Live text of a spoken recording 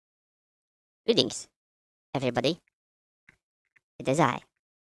Greetings, everybody. It is I,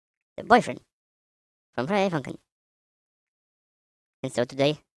 the boyfriend from Friday Funkin. And so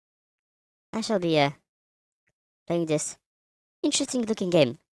today, I shall be playing this interesting looking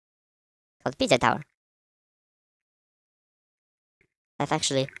game called Pizza Tower. I've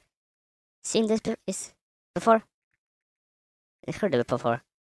actually seen this before. I've heard of it before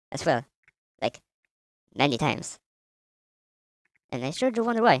as well, like many times. And I sure do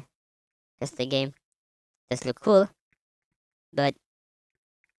wonder why. Because the game does look cool, but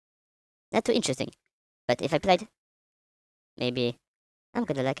not too interesting. But if I played, maybe I'm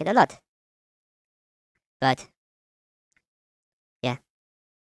gonna like it a lot. But yeah,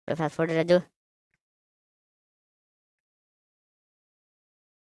 without further ado,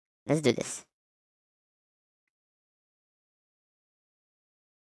 let's do this.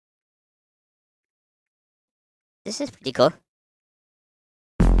 This is pretty cool.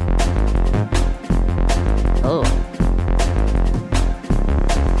 Oh.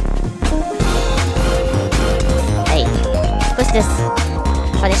 Hey, who's this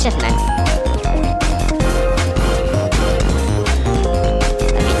funny chef man?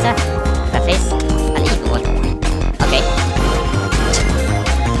 A pizza? A face? An evil one. Okay.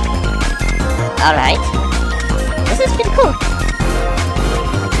 Alright. This is pretty cool.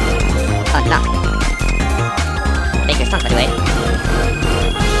 Oh no. Make your song by the way.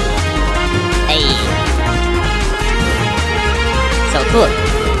 Hey. So cool.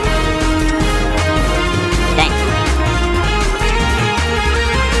 Thanks.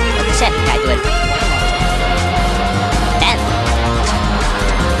 What's the chef guy doing? Dance.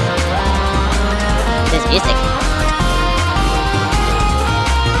 This music.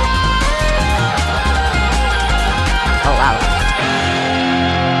 Oh wow.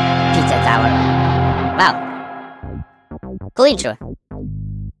 Pizza Tower. Wow. Cool intro.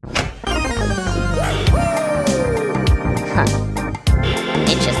 Huh.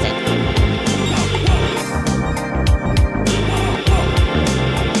 Interesting.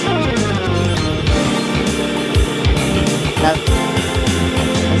 Well,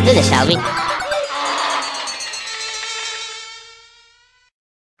 let's do this, shall we?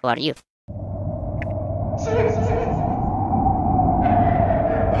 Who are you?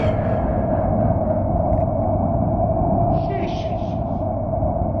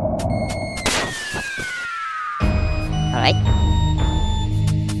 Alright.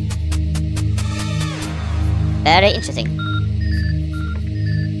 Very interesting.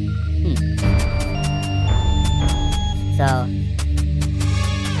 So,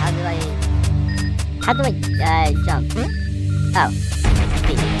 how do I jump? Oh,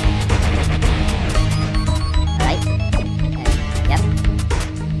 speed. Alright. Yep.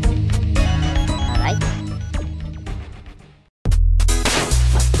 Alright.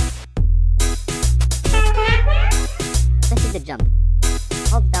 Let's see the jump.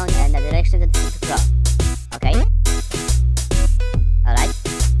 Hold down and the direction to throw. Okay. Alright.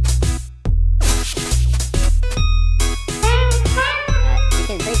 You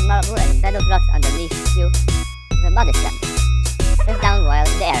can break marble and battle blocks underneath you with a body slam. Press down while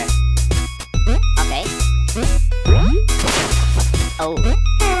in the air. Okay. Oh.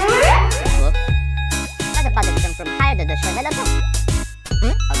 That's cool. Try the body slam from higher than the short level.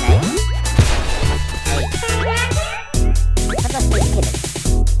 Okay. Hey. That was pretty hidden.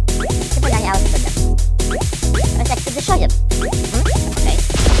 Keep an eye out for them. Press X to show him. Okay. Hey.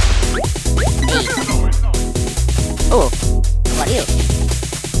 Oh, who are you?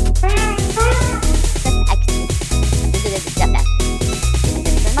 Press X to do the jump dash.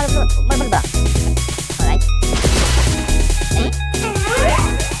 This is marble block. Alright. Hey.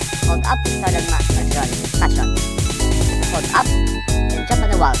 Hold up to start a match run. Hold up and jump on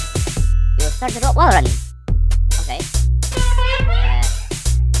the wall. You will start the wall running. Okay.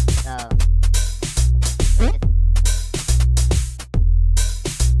 So.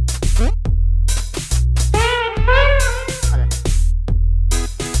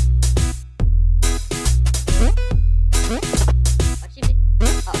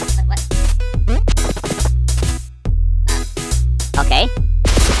 Okay.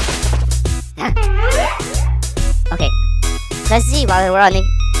 Okay. Press Z while we're running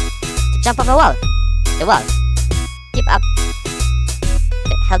to jump off the wall. Keep up.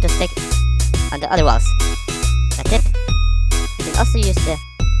 Help to stick on the other walls. A tip. You can also use the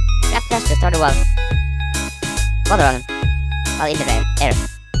grab dash to start the wall. Run while in the air.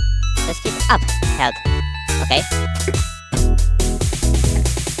 Just keep up held. Okay.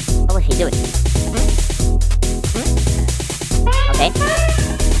 What was he doing? Okay.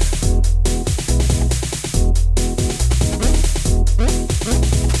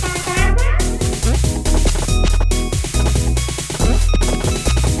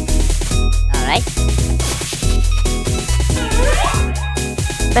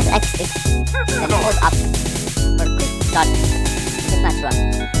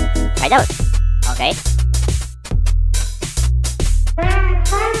 try it out. Okay.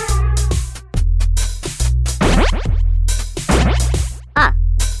 Ah.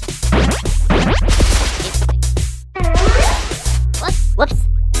 What? Whoops.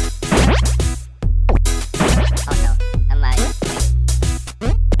 Oh no. Am I?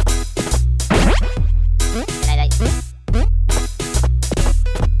 Can I like? There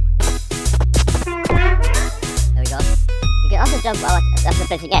we go. You can also jump out after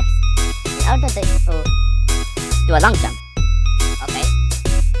pressing X. In order to do a long jump. Okay.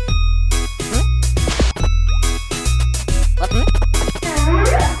 Whoops.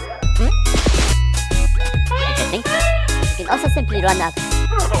 Interesting. You can also simply run up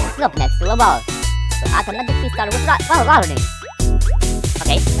slope next to a wall to automatically start with running.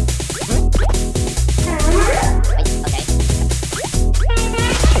 Okay. Wait, okay.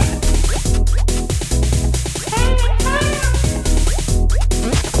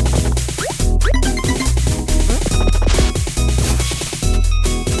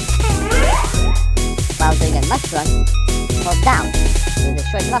 While doing a must run, hold down with a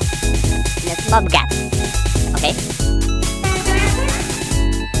short lock in a small gap. Okay.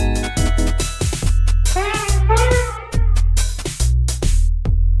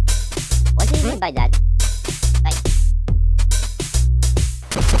 What do you mean by that? Like,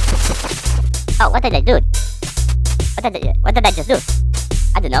 oh, what did I do? What did I just do?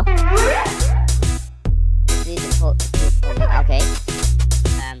 I don't know. Okay.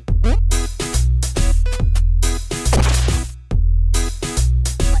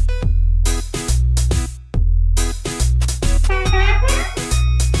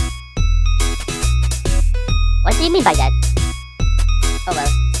 What do you mean by that? Oh well,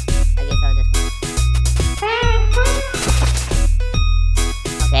 I guess I'll just...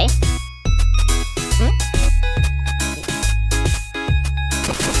 Okay.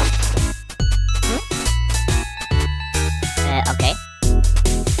 Okay.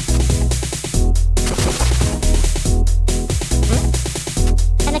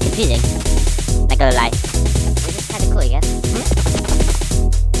 Kinda confusing, not gonna lie. Which is kinda cool, I guess.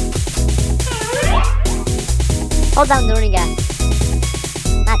 Hold down during a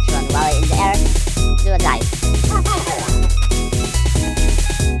match run while in the air, do a dive.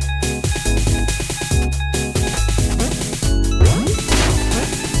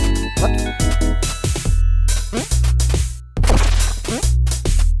 Whoops.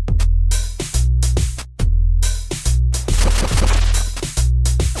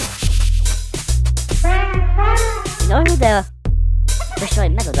 In order to destroy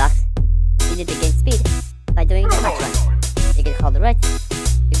metal blocks, you need to gain speed by doing the match run. You can hold the right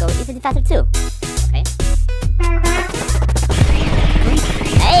to go even faster too. Okay.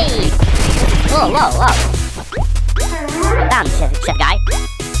 Hey! Whoa, whoa, whoa! Calm down, chef guy.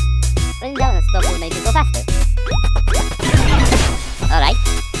 Running down a slope will make you go faster. Alright.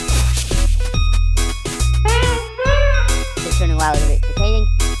 Just turning while retaining,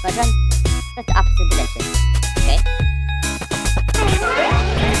 but run press the opposite direction. Okay.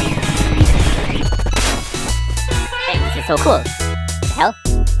 This is so cool. What the hell?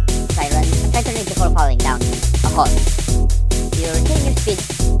 Try turning before falling down a hole. You retain your speed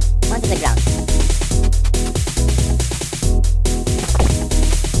onto the ground.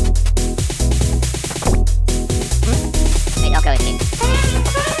 Wait, okay, wait.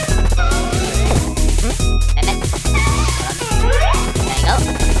 There you go.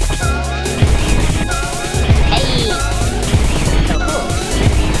 Hey! So cool.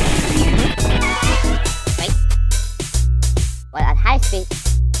 Wait. While at high speed,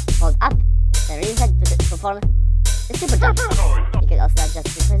 hold up the reset to perform the super jump. You can also adjust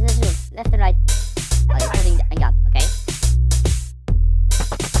the position left and right while you're holding the up, okay?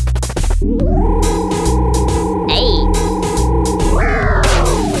 Hey!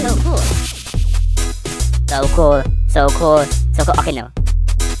 So cool. So cool. So cool. So cool. Okay, no.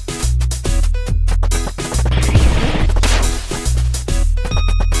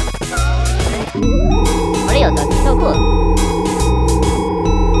 For real though, it's so cool.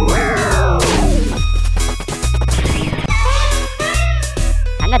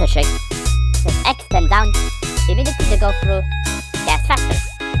 Another trick. Press X then down immediately to go through gas faster.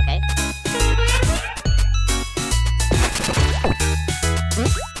 Okay?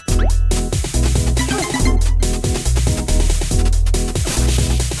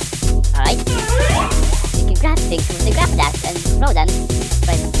 Alright. You can grab things from the grab dash and throw them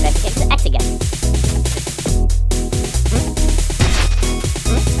by pressing X again.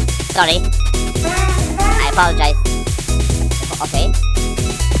 Sorry. I apologize. Okay.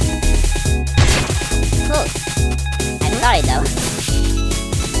 Cool. I'm sorry though.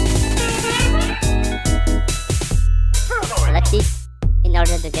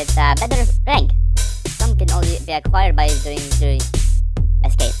 you acquire by doing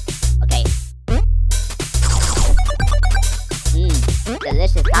escape. Okay.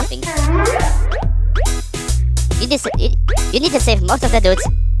 Delicious toppings. You need to save most of the dudes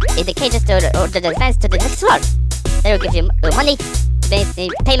in the cages to order the defense to the next floor. They will give you money to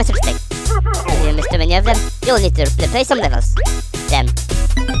pay Mr. Stick. If you miss too many of them, you'll need to play some levels. Then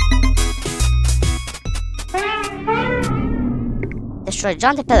destroy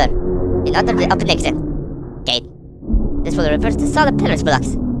John the Pillar in order to open the exit gate. This will reverse the solid pillars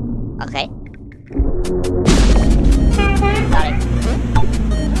blocks. Okay. Sorry.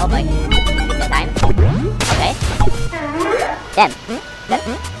 Oh boy. This time. Okay. Damn.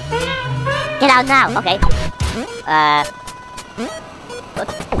 Get out now. Okay.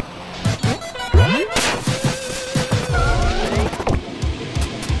 Oops.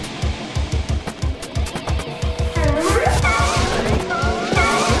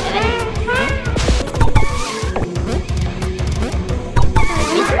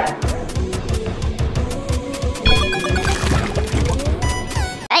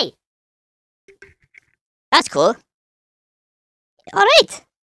 Hey. That's cool. Alright.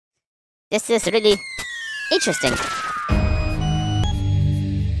 This is really interesting.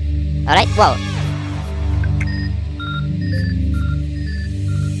 Alright, whoa.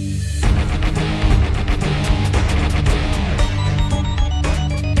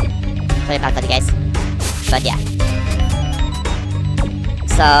 Sorry about that, guys. But yeah.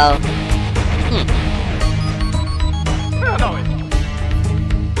 So...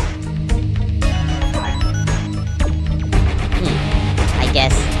 I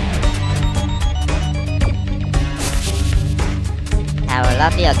guess... Our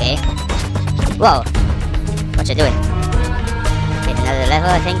lobby, okay. Whoa! What you doing? Hit another level,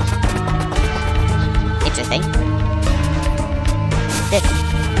 I think. Interesting. This.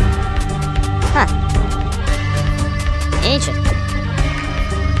 Huh. Interesting.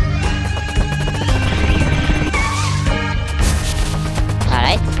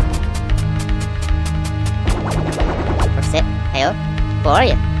 Alright. What's it? Hello? Who are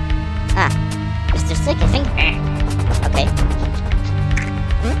you? Ah. Mr. Sick, I think. Okay.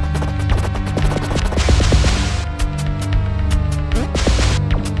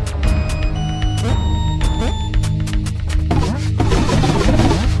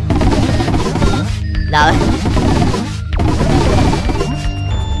 Lol.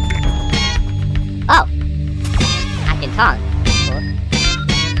 Oh! I can talk. Cool.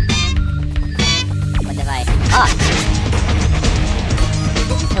 What have I... Oh!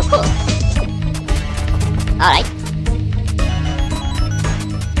 So cool. Alright.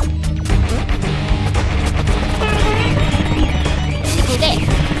 Really cool game.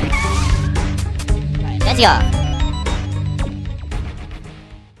 Alright, let's go.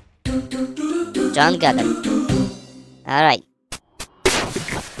 John Gunner. Alright.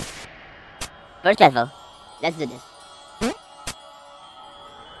 First level. Let's do this.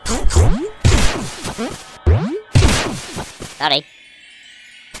 Sorry.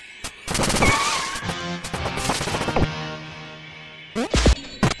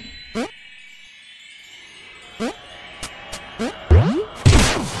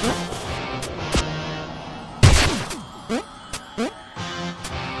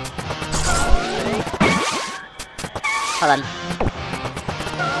 Hold on.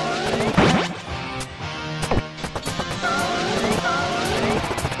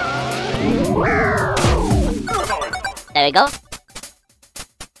 There we go.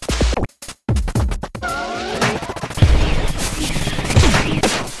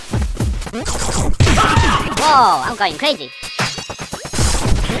 Whoa, I'm going crazy.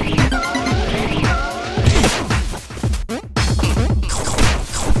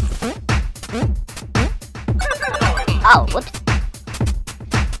 Oh, whoops.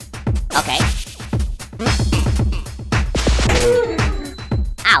 Okay.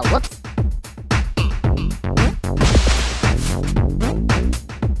 Ow, whoops.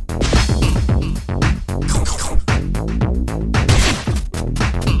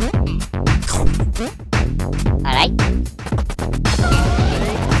 Alright.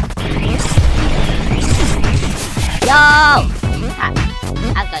 Yo! Ah,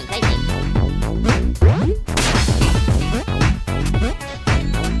 I'm going crazy.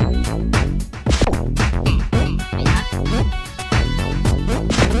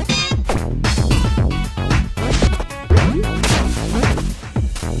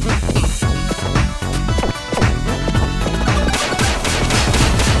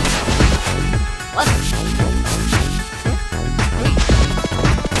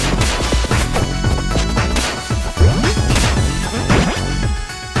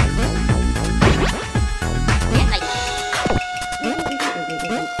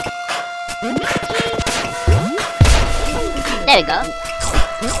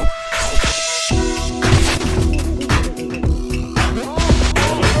 Oh!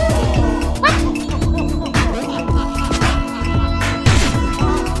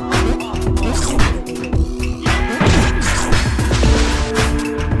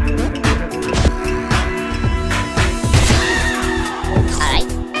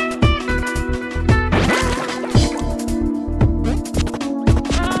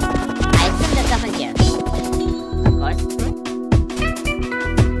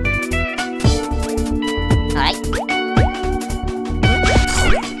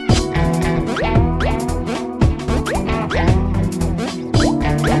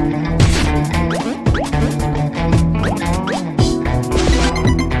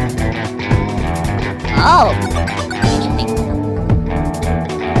 Interesting.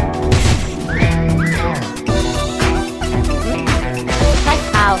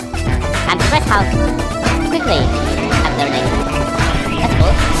 I'm surprised how quickly I'm learning. That's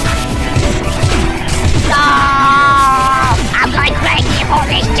cool. No! I'm going crazy for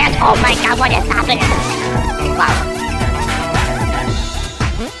this shit! Oh my god, what is happening? Wow.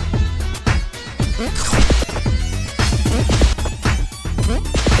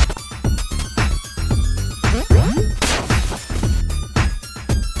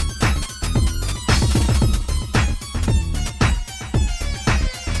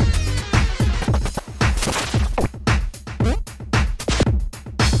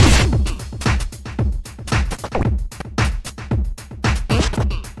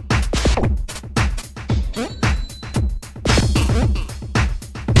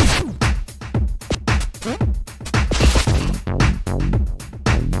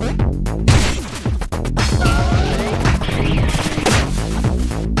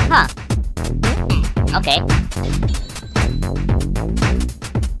 Huh. Okay.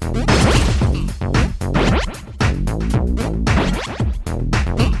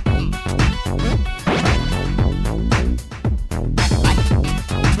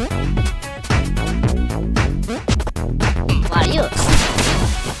 What are you?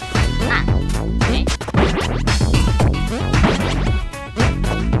 Ah, okay.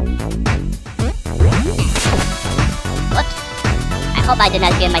 Whoops. I hope I did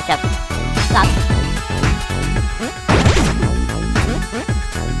not get myself stuck.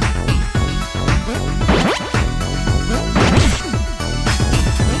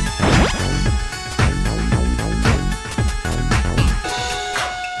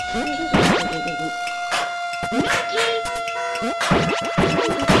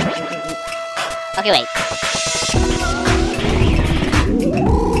 Okay, wait.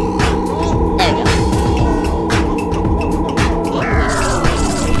 There we go.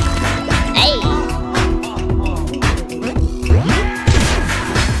 Hey!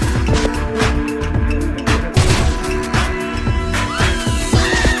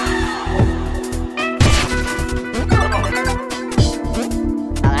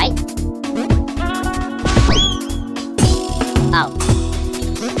 Alright. Oh.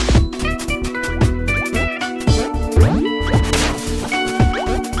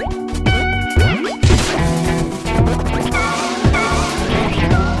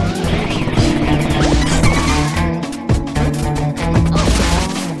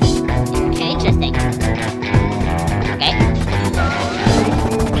 Interesting. Okay.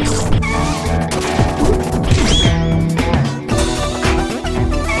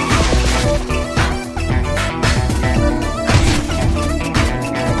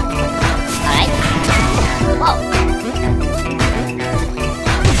 Alright. Whoa.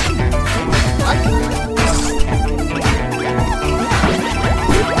 What?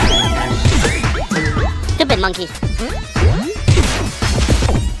 Stupid monkeys.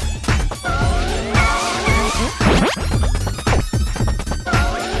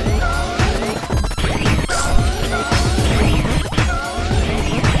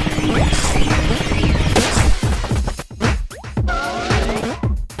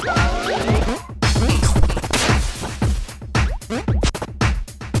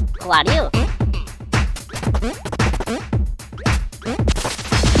 Who are you?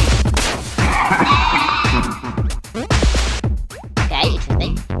 Okay,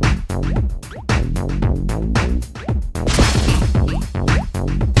 interesting.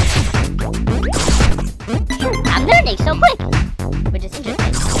 I'm learning so quick, which is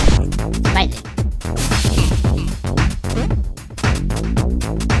interesting. Surprising.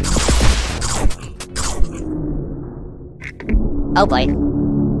 Oh boy.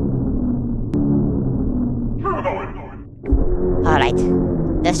 Alright,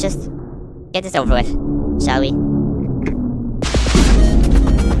 let's just get this over with, shall we?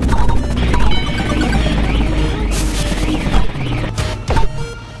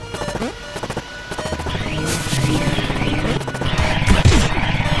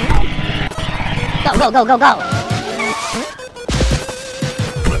 Go, go, go, go!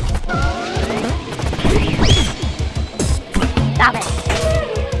 Stop it!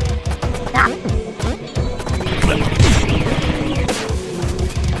 Stop!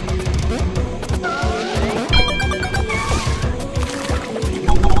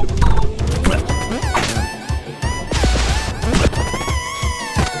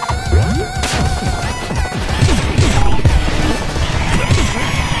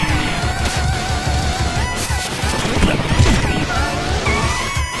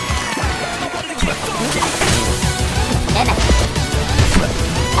 Damn it!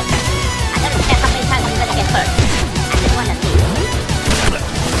 I don't care how many times I'm gonna get hurt. I just wanna see.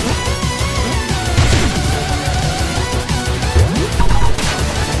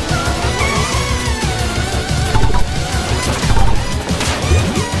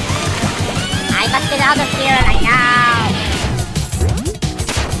 I must get out of here right now!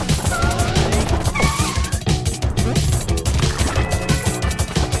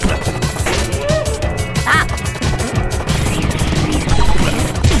 Stop!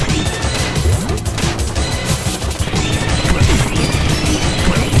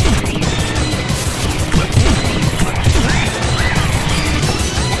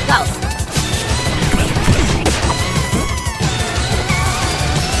 Let's go!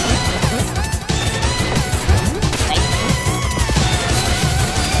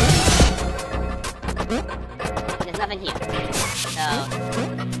 There's nothing here. So...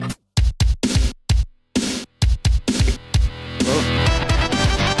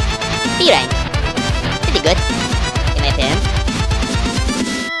 B rank. Pretty good, in my opinion.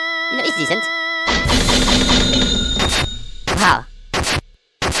 You know, it's decent. Wow.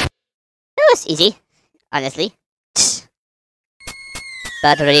 That was easy, honestly.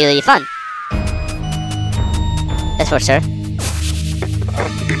 But really, really fun. That's for sure.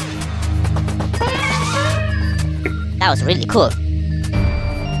 That was really cool.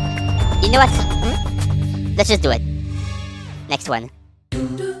 You know what? Let's just do it. Next one.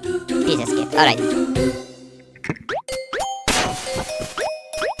 Please escape. Alright.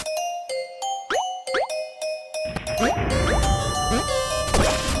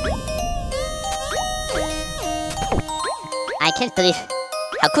 I can't believe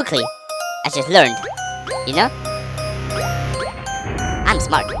how quickly I just learned. You know? I'm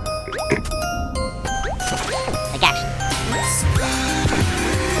smart. Like action.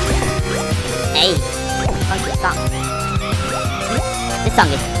 Hey, funky song. This song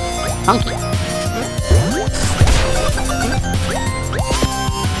is funky.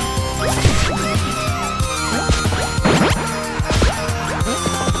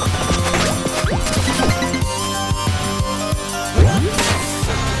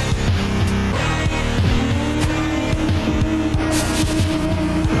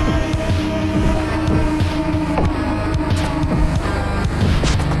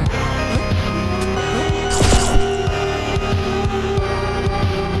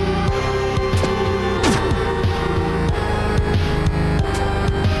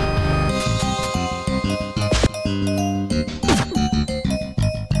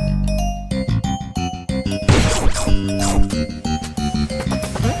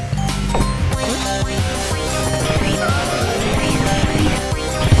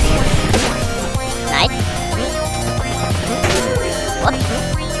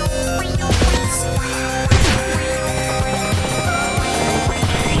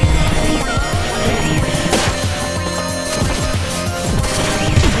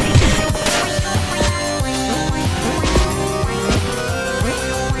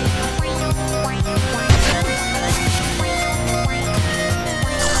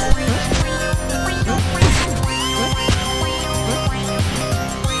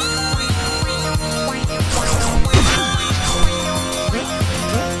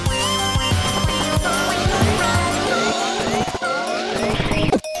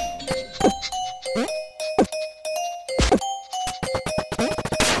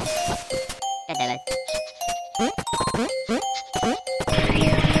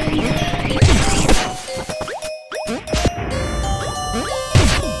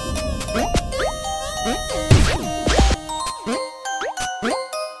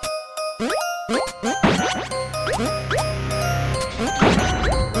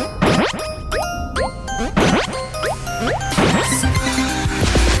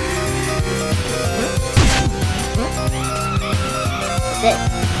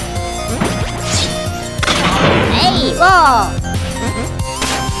 Hey, whoa!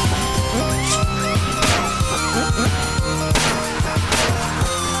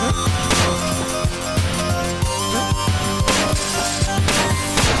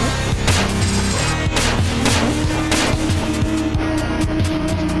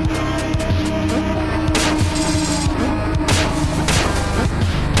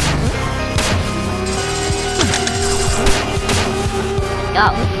 go.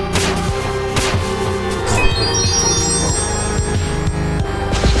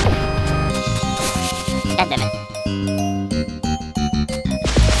 God damn it.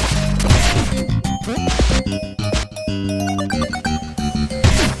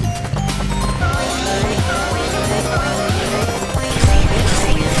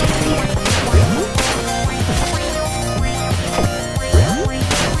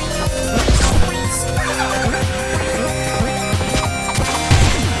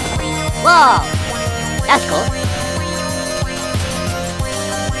 Whoa! That's cool.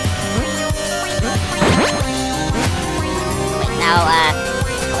 Wait, now,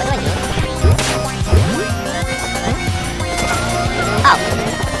 what do I do? Oh.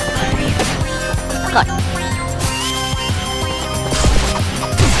 Of course.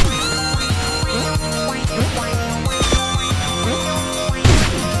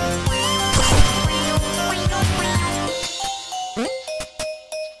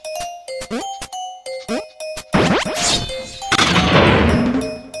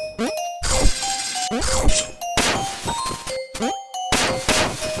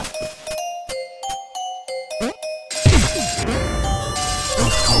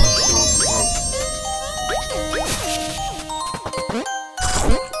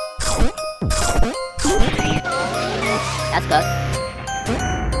 That's good.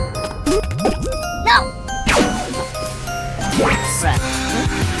 No! Bruh.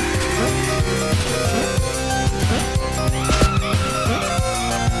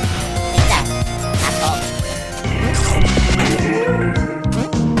 Take that, asshole.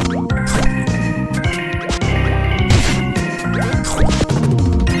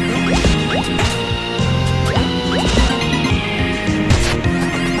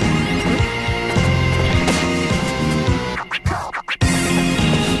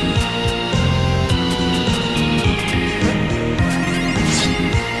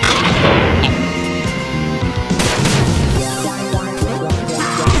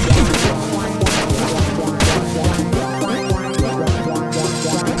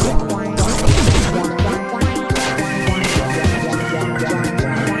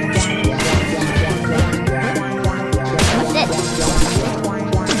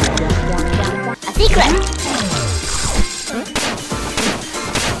 Secret!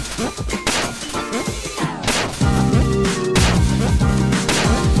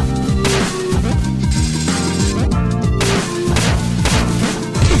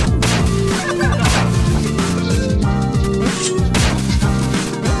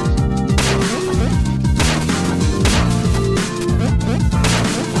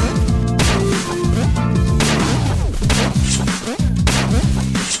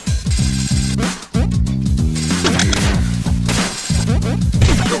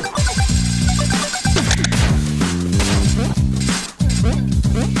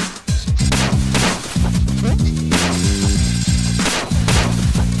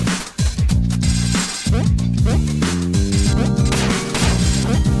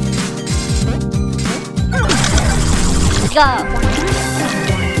 Let's go!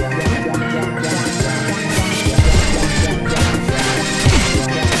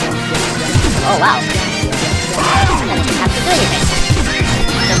 Oh wow! I didn't have to do anything.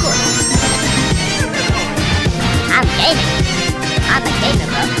 So cool. I'm gaming. I'm a gamer,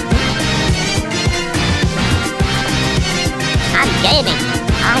 bro. I'm gaming.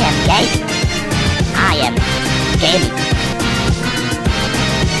 I am gaming. I am gaming.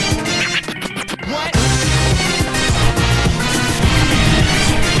 What?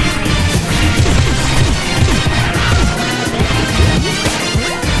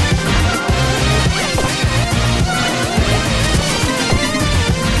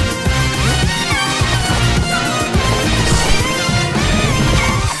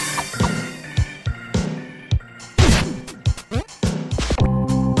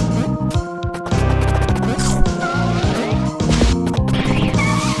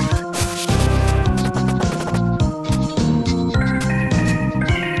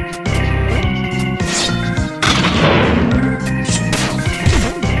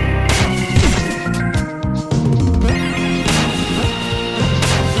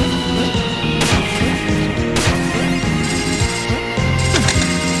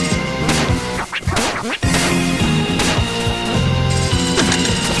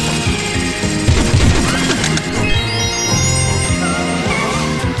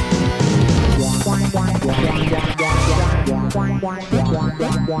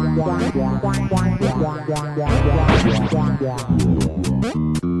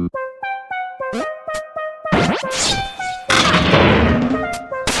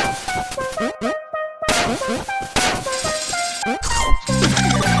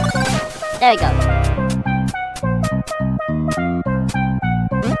 There we go.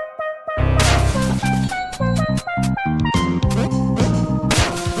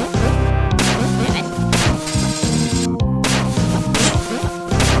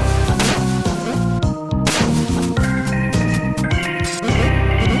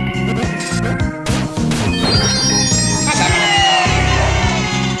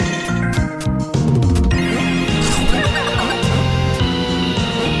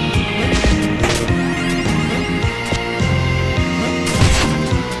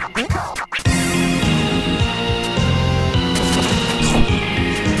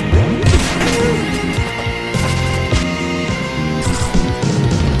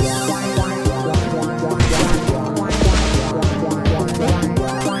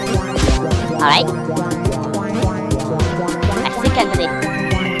 Alright. I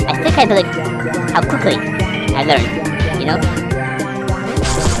still can't believe how quickly I learned, you know?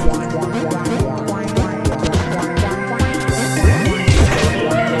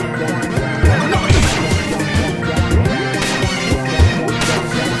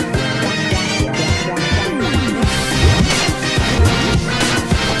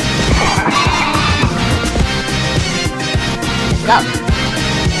 Let's go.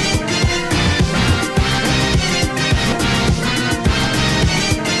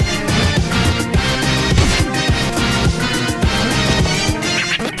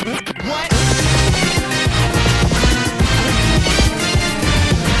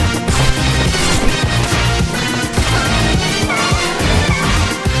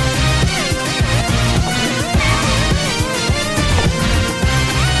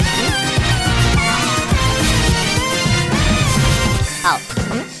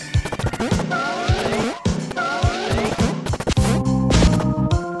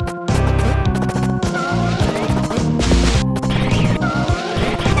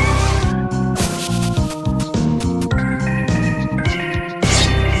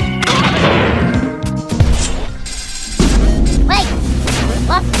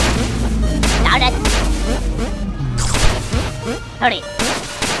 Hurry!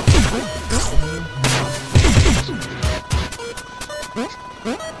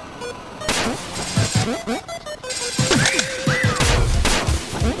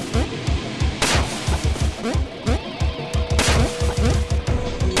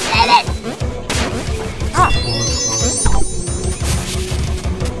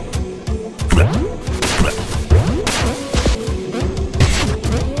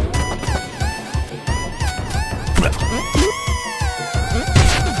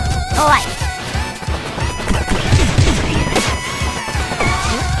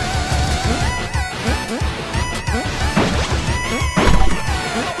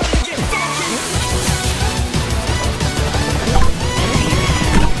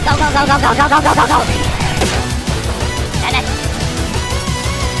 Go, go, go, go, go, go, go, go! Damn it!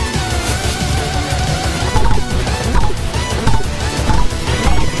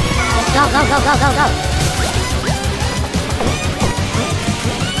 Go, go, go, go, go, go!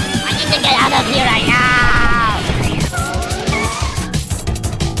 I need to get out of here right now!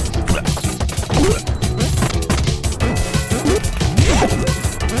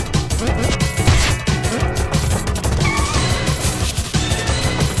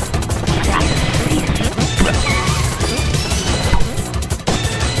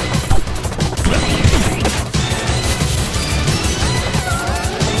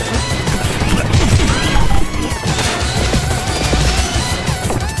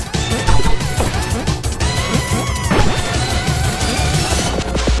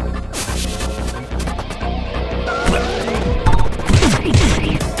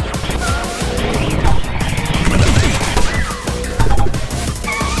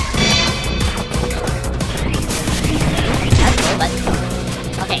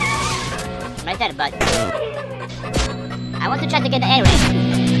 But I want to try to get the A rank.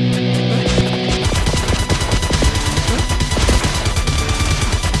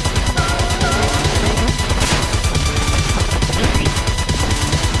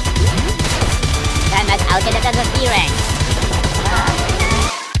 Damn it, I'll get it as a B rank.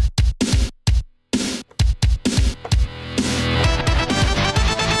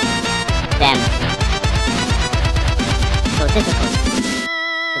 Damn. So difficult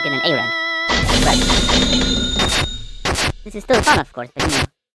to get an A rank. But this is still fun, of course, but you know.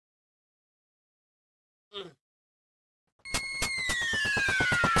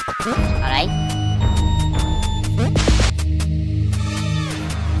 Alright.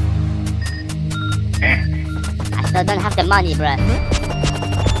 I still don't have the money, bruh.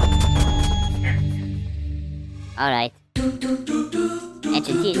 Alright.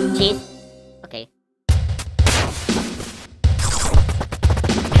 Ancient cheese.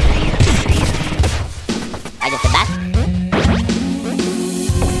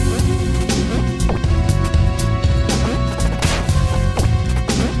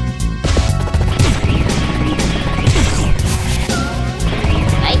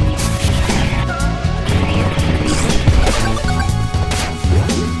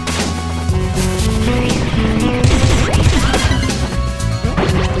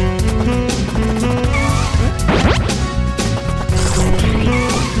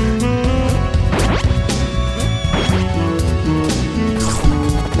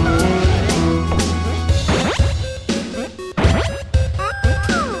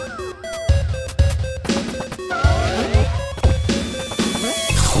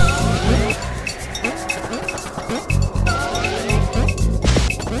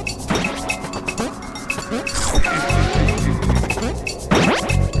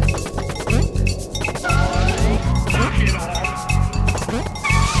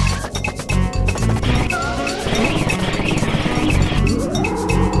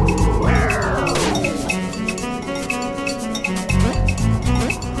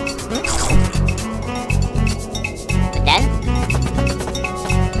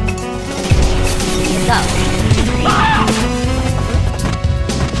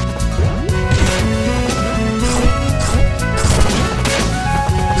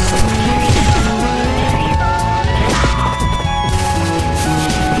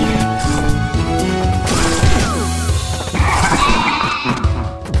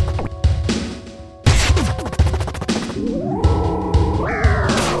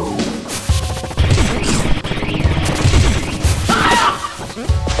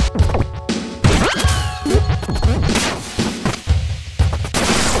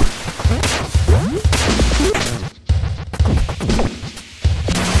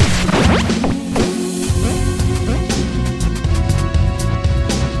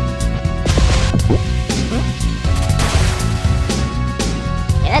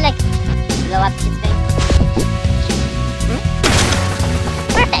 up this thing.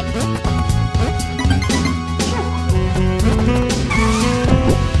 Perfect.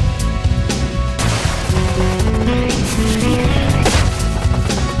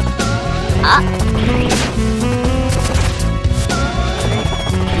 Ah.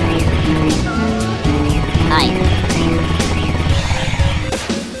 Nice.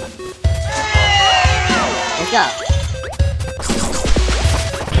 Let's go.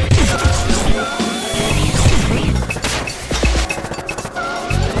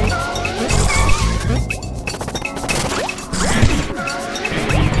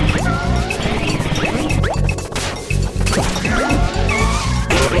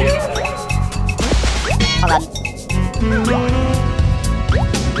 Hold on.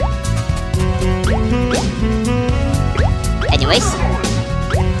 Anyways.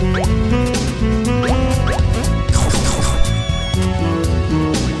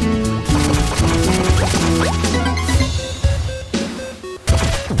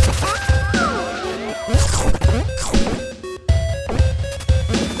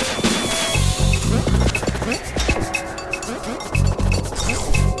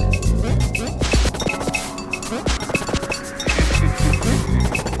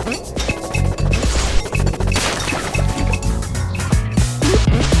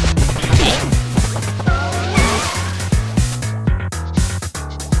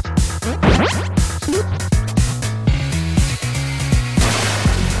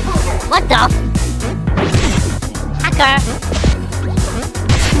 What the? Hacker!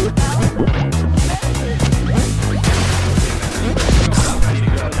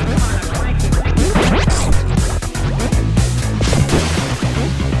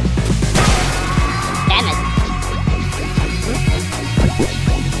 Damn it.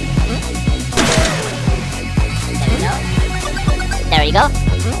 There we go.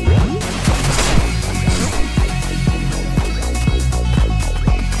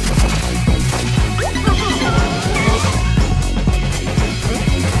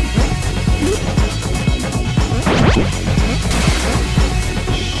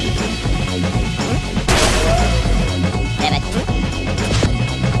 Damn it.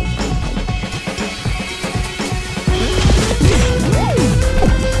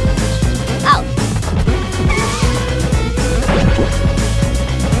 Ow.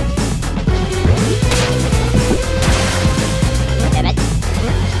 Damn it.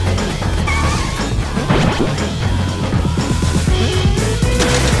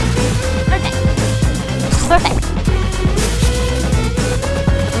 Perfect. Perfect.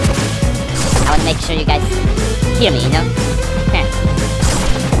 I want to make sure you guys hear me, you know? Here.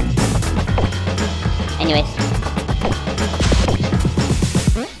 Anyways.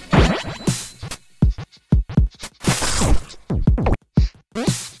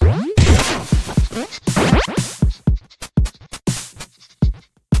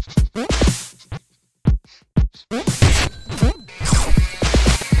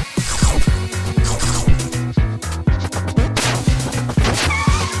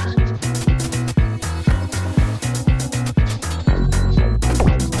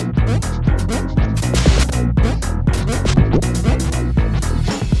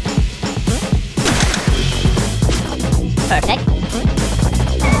 Perfect.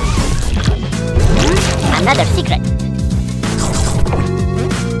 Another secret.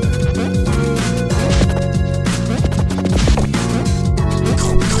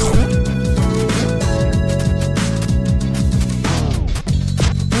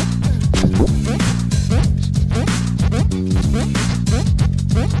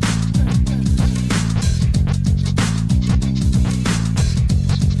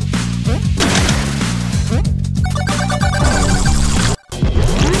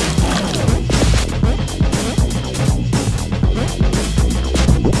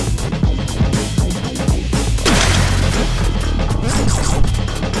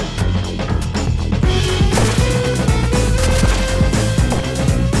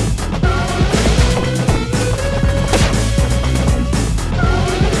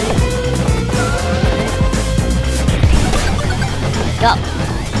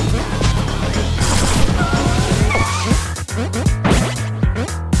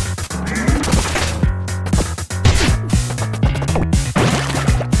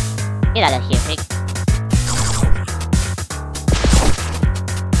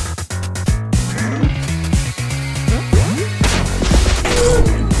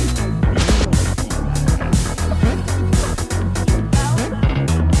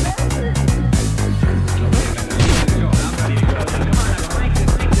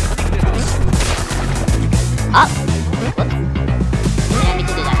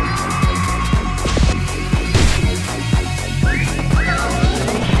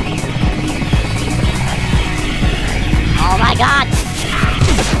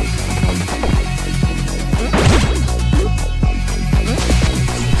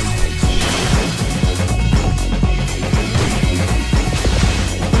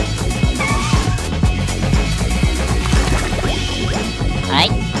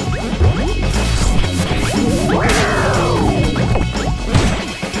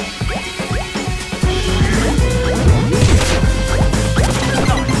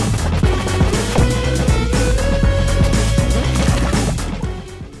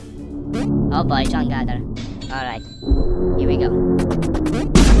 another. Alright. Here we go.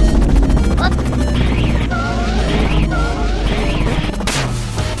 Whoop.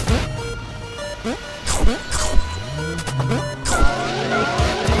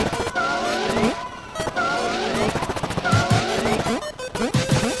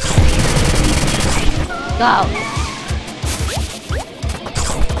 Go!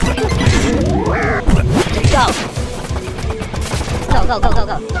 Go! Go, go, go, go,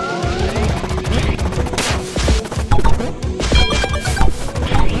 go!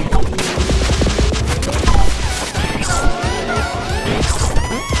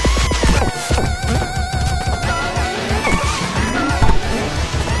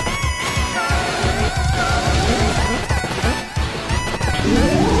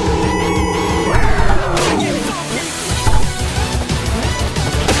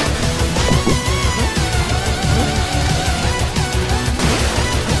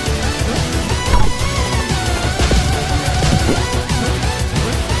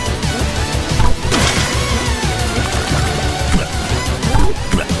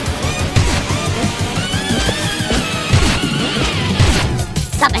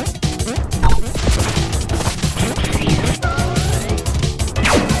 Stop it!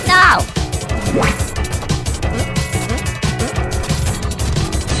 No!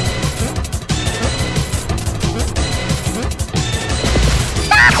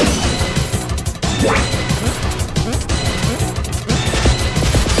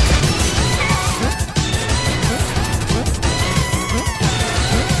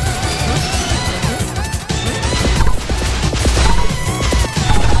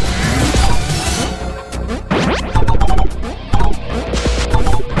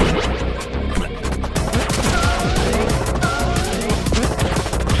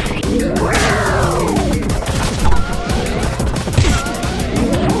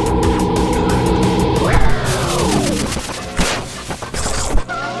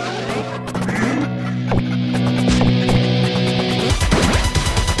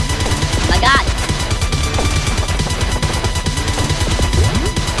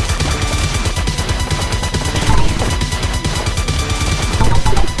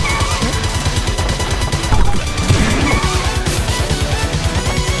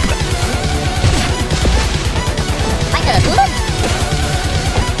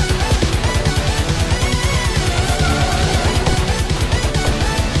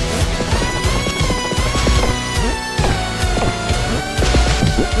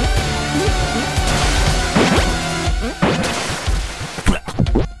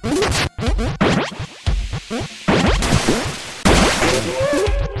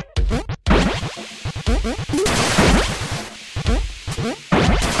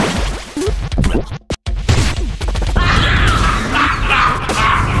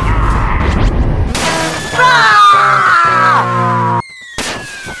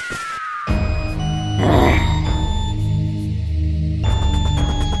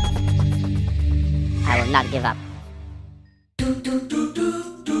 I will not give up.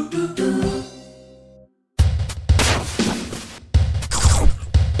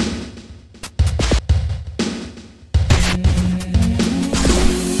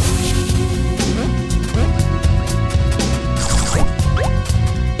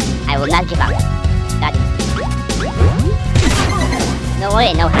 I will not give up. Got it. No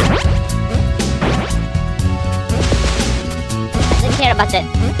way, no how.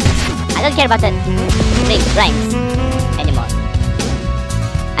 I don't care about the big ranks anymore.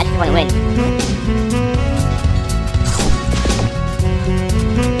 I just want to win.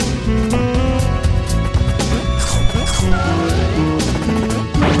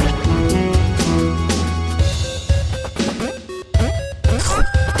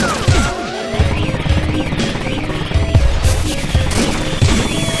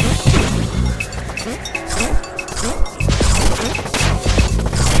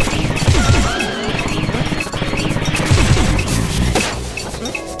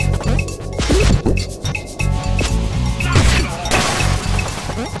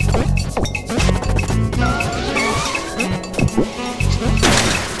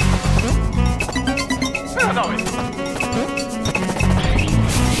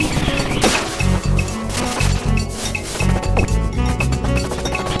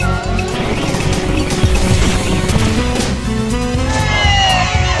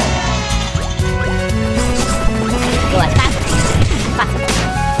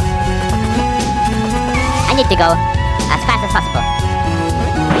 To go as fast as possible.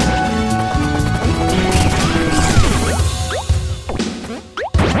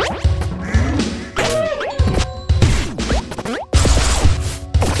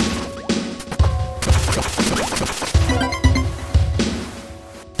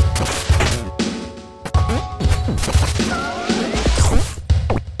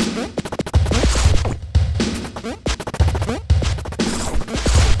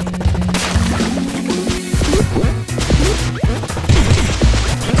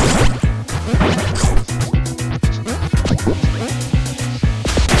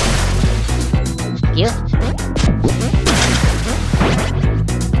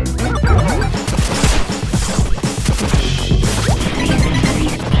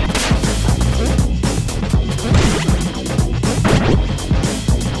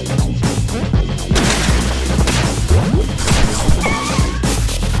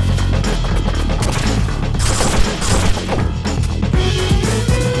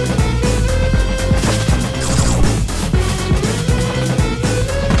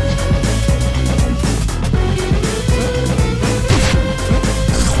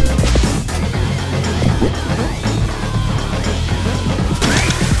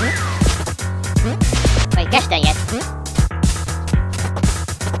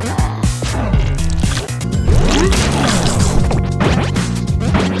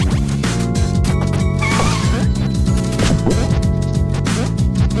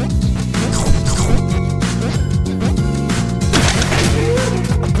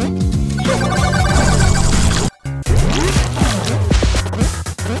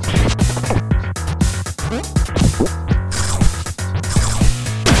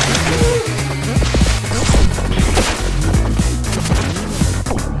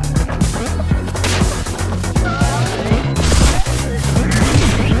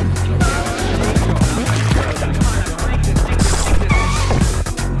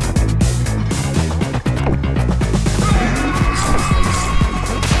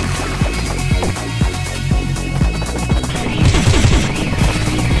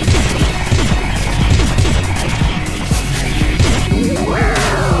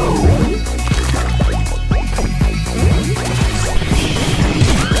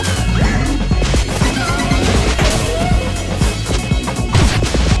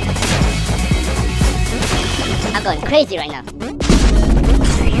 crazy right now. And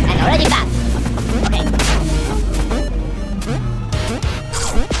already fast. Okay.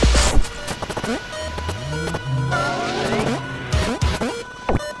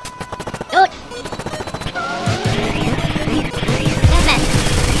 Dude! Yes, man.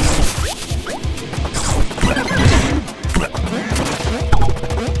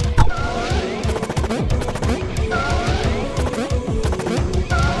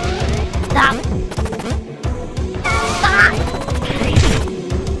 Stop!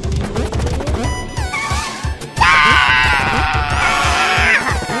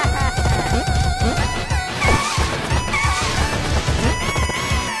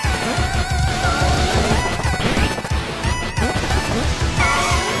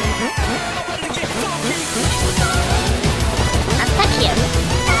 I'm stuck here.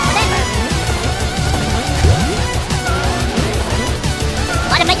 Never.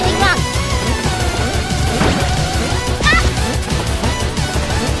 What am I doing wrong? Ah!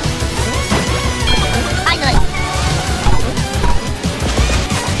 Finally.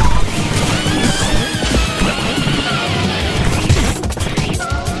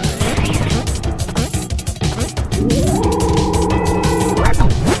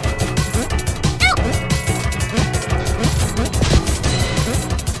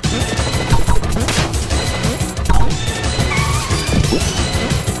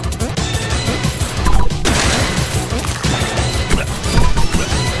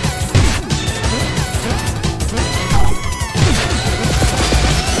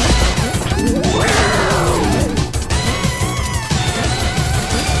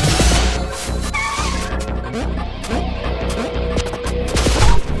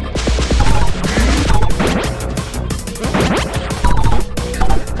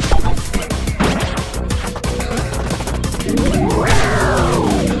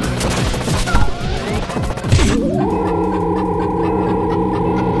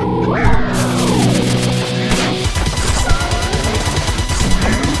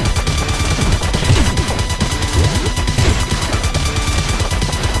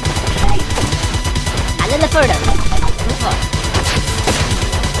 A little further.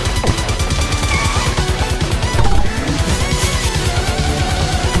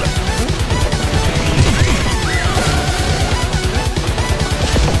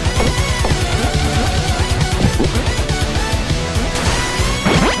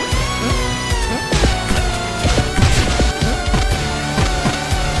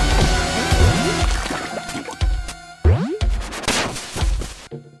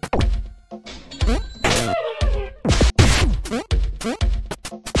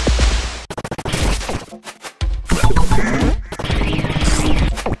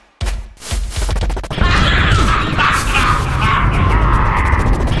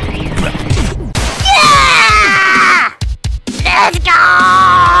 Let's go!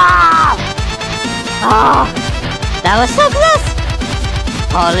 Oh, that was so close!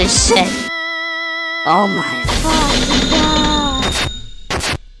 Holy shit! Oh my fucking god!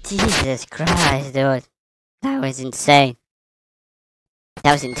 Jesus Christ, dude. That was insane.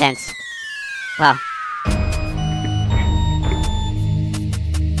 That was intense. Wow.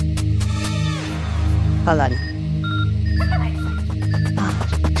 Hold on. Oh,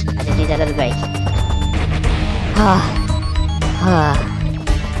 I just need a little break.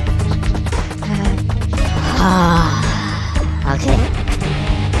 Okay.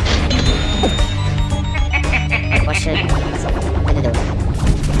 What should I'm gonna do?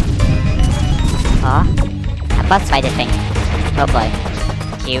 Oh, a boss fighter thing. Oh boy.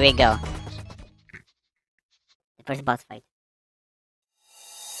 Here we go. The first boss fight.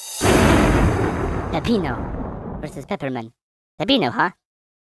 Pepino versus Pepperman. Pepino, huh?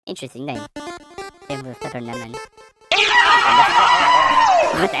 Interesting name. Same with Pepperman.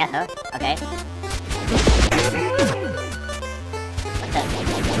 What the hell? Okay. What the?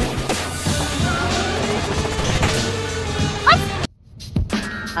 What?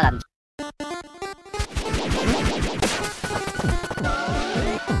 Hold on.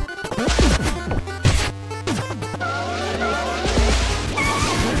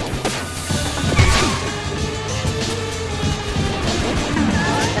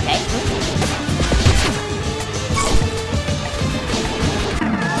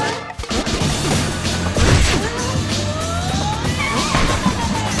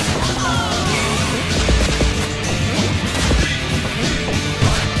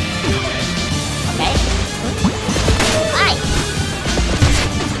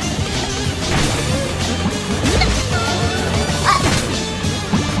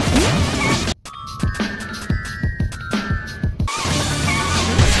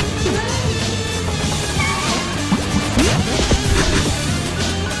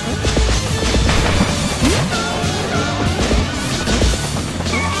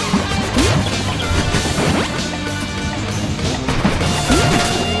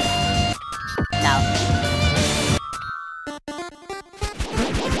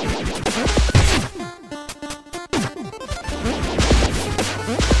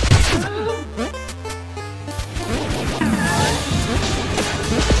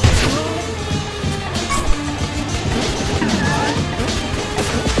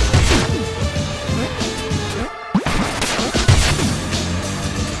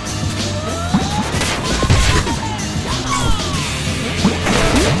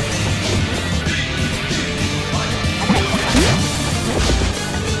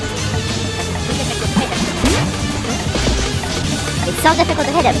 It's so difficult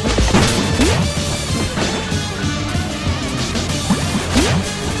to hit him.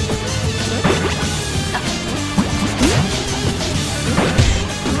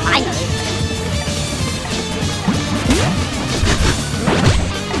 Finally.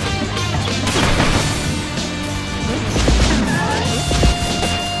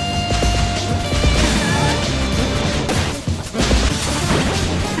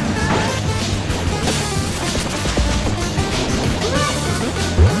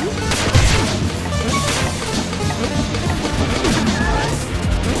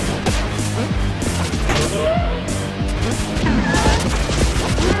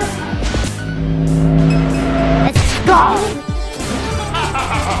 Go!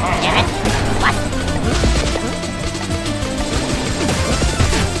 Damn it. What?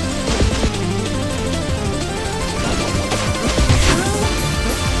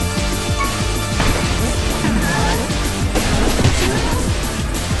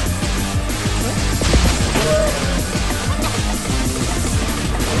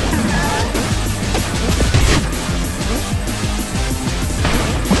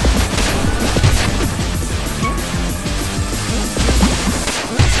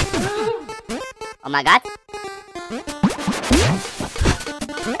 Oh my god.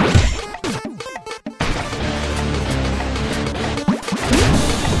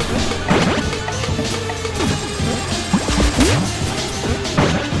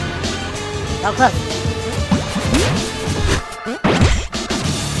 So close.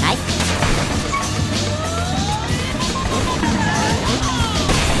 Nice.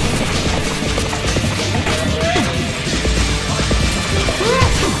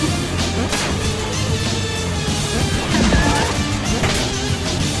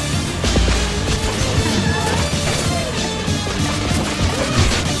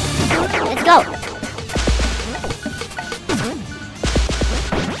 Let's go!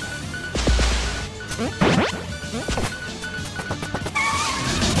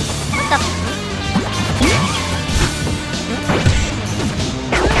 What the?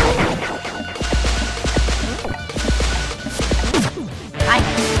 Hi.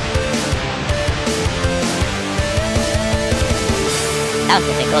 That was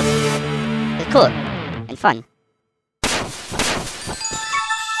difficult. It's cool and fun.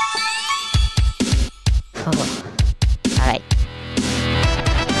 Alright.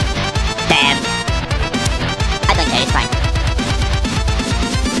 Damn. I don't care, it's fine.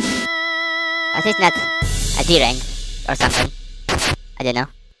 At least not a D rank or something. I don't know.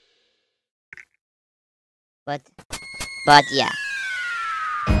 But yeah.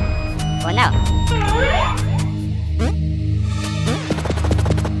 For now.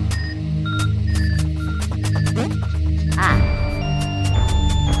 Ah.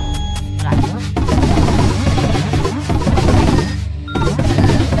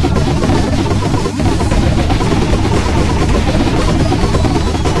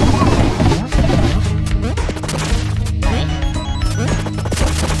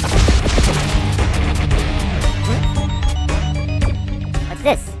 What's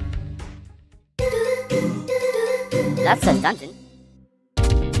this? That's a dungeon.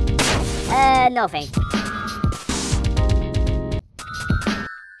 No thanks.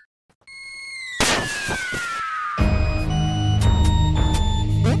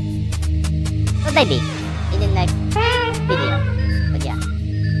 Well, maybe in the next video. But yeah.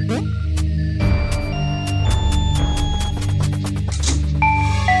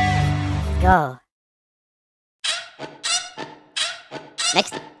 Go.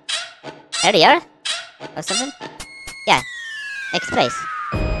 Next area or something? Yeah. Next place.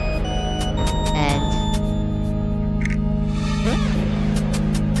 And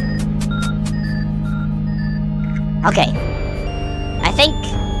okay. I think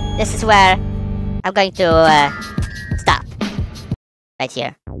this is where I'm going to stop. Right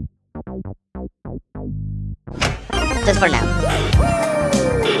here. Just for now.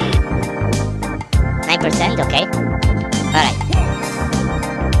 9%, okay. Alright.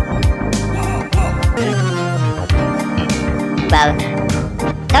 Well,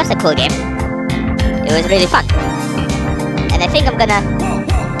 that was a cool game. It was really fun. And I think I'm gonna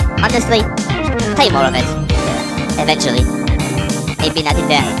honestly play more of it eventually. Maybe not in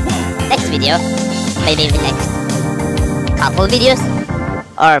the next video, maybe in the next couple videos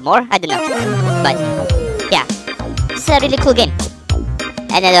or more, I don't know. But yeah, it's a really cool game,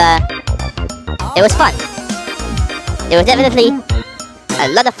 and it was fun. It was definitely a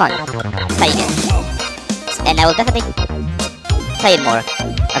lot of fun playing it, and I will definitely play more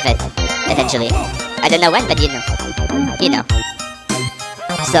of it eventually. I don't know when, but you know.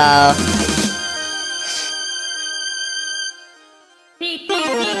 So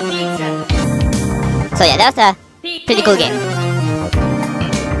yeah, that was a pretty cool game.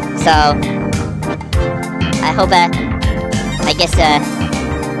 So I hope I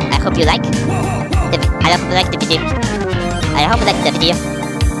hope you like the video. I hope you like the video.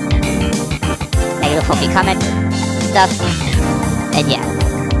 I hope you comment stuff, and yeah.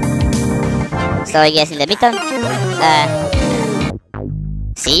 So I guess in the meantime,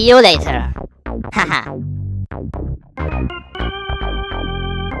 see you later. Haha.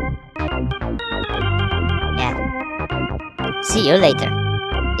 Yeah. See you later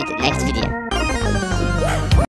in the next video.